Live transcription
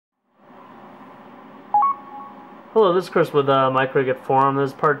Hello, this is Chris with My Cricket Forum. This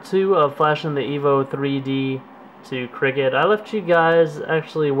is part 2 of flashing the Evo 3D to Cricket. I left you guys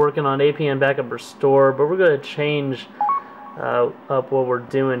actually working on APN Backup Restore, but we're going to change up what we're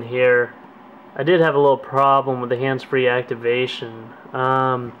doing here. I did have a little problem with the hands-free activation.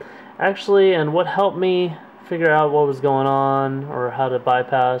 Actually, and what helped me figure out what was going on or how to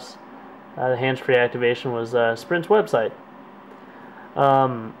bypass the hands-free activation was Sprint's website.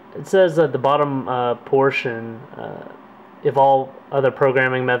 It says at the bottom portion, if all other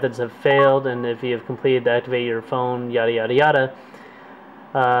programming methods have failed and if you have completed to activate your phone, yada yada yada.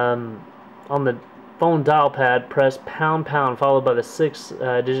 On the phone dial pad, press pound pound followed by the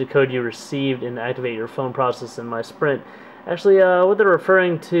 6-digit code you received and activate your phone process in My Sprint. Actually, what they're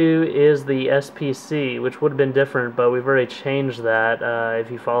referring to is the SPC, which would have been different, but we've already changed that if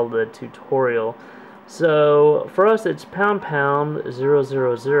you follow the tutorial. So for us, it's pound pound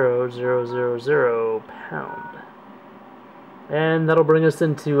 000000 pound, and that'll bring us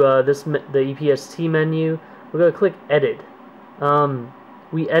into the EPST menu. We're gonna click Edit.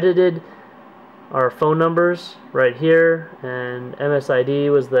 We edited our phone numbers right here, and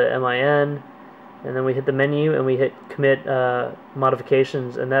MSID was the MIN, and then we hit the menu and we hit Commit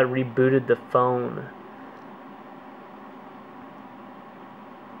Modifications, and that rebooted the phone.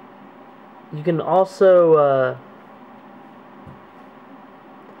 You can also,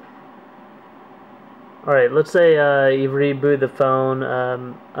 alright, let's say you've rebooted the phone.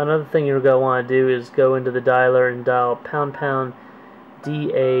 Another thing you're going to want to do is go into the dialer and dial pound pound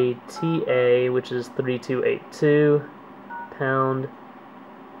DATA, which is 3282, pound.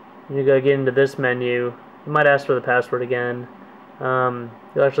 And you're going to get into this menu. You might ask for the password again.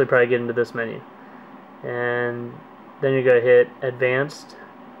 You'll actually probably get into this menu. And then you're going to hit Advanced.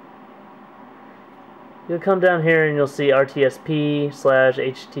 You'll come down here and you'll see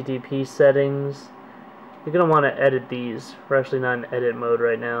RTSP/HTTP settings. You're going to want to edit these. We're actually not in edit mode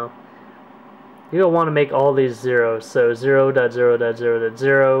right now. You're going to want to make all these zeros. So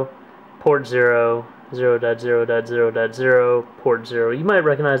 0.0.0.0, port 0, 0.0.0.0, port 0. You might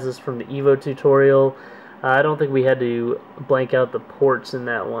recognize this from the Evo tutorial. I don't think we had to blank out the ports in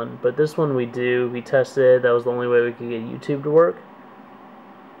that one, but this one we do. We tested. That was the only way we could get YouTube to work.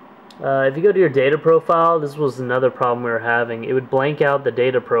 If you go to your data profile, this was another problem we were having. It would blank out the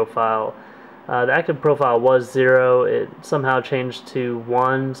data profile. The active profile was 0. It somehow changed to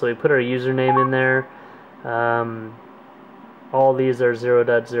 1, so we put our username in there. All these are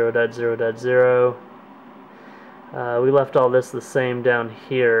 0.0.0.0. We left all this the same down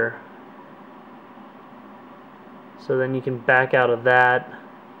here. So then you can back out of that.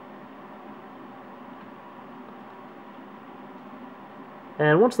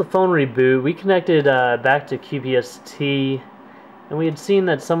 And once the phone reboot, we connected back to QPST, and we had seen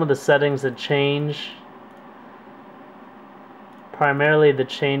that some of the settings had changed. Primarily the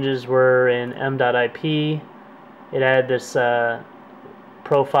changes were in m.ip. It had this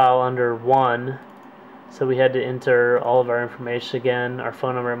profile under 1, so we had to enter all of our information again, our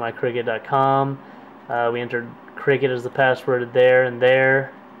phone number at mycricket.com. We entered cricket as the password there, and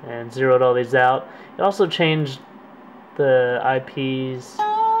zeroed all these out. It also changed the IPs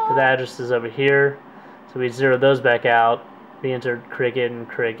to the addresses over here, so we zeroed those back out. We entered cricket and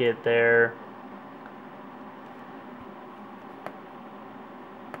cricket there.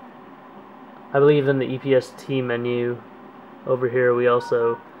 I believe in the EPST menu over here we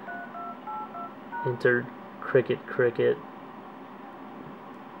also entered cricket.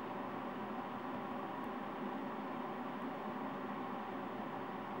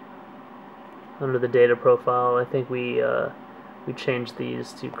 Under the data profile, I think we changed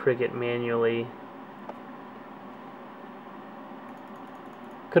these to cricket manually.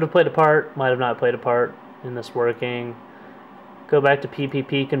 Could have played a part, might have not played a part in this working. Go back to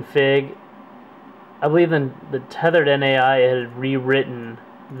PPP config. I believe in the tethered NAI it had rewritten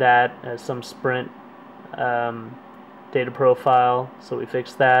that as some Sprint data profile, so we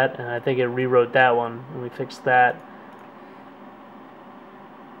fixed that, and I think it rewrote that one, and we fixed that.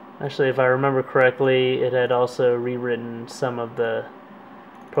 Actually, if I remember correctly, it had also rewritten some of the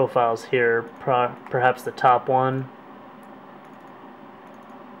profiles here, perhaps the top one.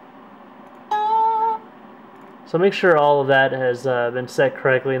 So make sure all of that has been set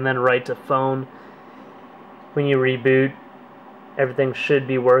correctly, and then write to phone. When you reboot, everything should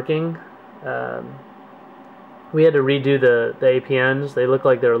be working. We had to redo the APNs. They look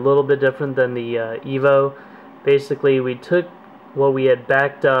like they're a little bit different than the Evo. Basically, we took what we had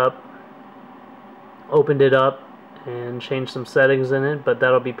backed up, opened it up, and changed some settings in it, but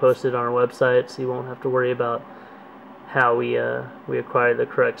that'll be posted on our website, so you won't have to worry about how we acquired the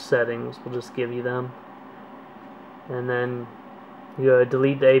correct settings. We'll just give you them. and then you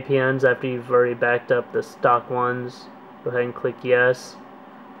delete the APNs after you've already backed up the stock ones. Go ahead and click yes,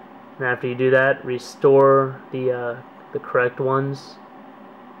 and after you do that, restore the correct ones.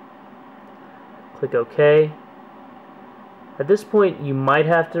 Click OK. At this point, you might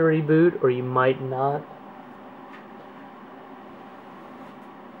have to reboot, or you might not.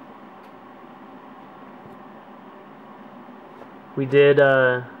 We did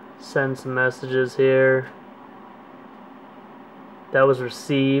send some messages here. That was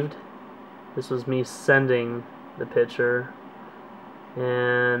received. This was me sending the picture,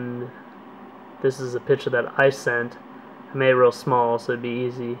 and this is a picture that I sent. I made it real small so it'd be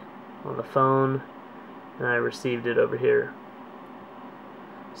easy on the phone, and I received it over here.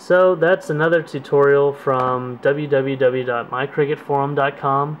 So that's another tutorial from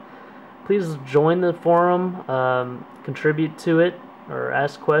www.mycricketforum.com. Please join the forum, contribute to it, or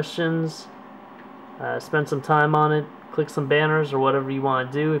ask questions, spend some time on it, click some banners or whatever you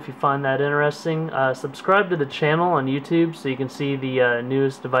want to do if you find that interesting. Subscribe to the channel on YouTube so you can see the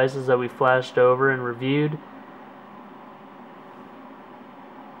newest devices that we flashed over and reviewed.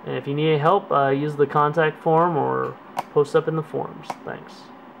 And if you need any help, use the contact form or post up in the forums. Thanks.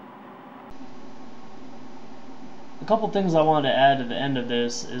 A couple things I wanted to add at the end of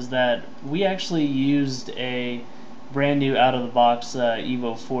this is that we actually used a brand new out-of-the-box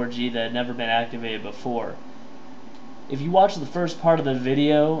Evo 4G that had never been activated before. If you watch the first part of the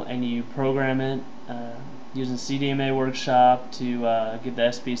video and you program it using CDMA Workshop to get the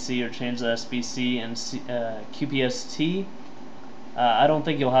SBC or change the SBC and QPST, I don't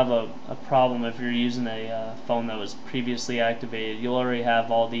think you'll have a problem if you're using a phone that was previously activated. You'll already have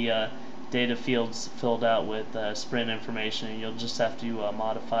all the data fields filled out with Sprint information, and you'll just have to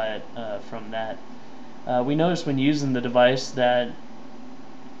modify it from that. We noticed when using the device that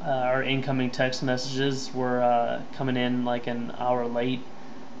our incoming text messages were coming in like an hour late,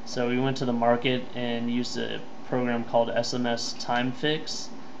 so we went to the market and used a program called SMS Time Fix.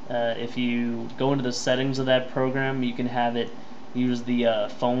 If you go into the settings of that program, you can have it use the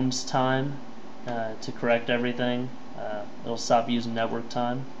phone's time to correct everything. It'll stop using network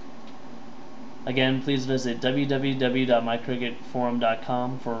time. Again, please visit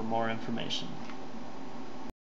www.mycricketforum.com for more information.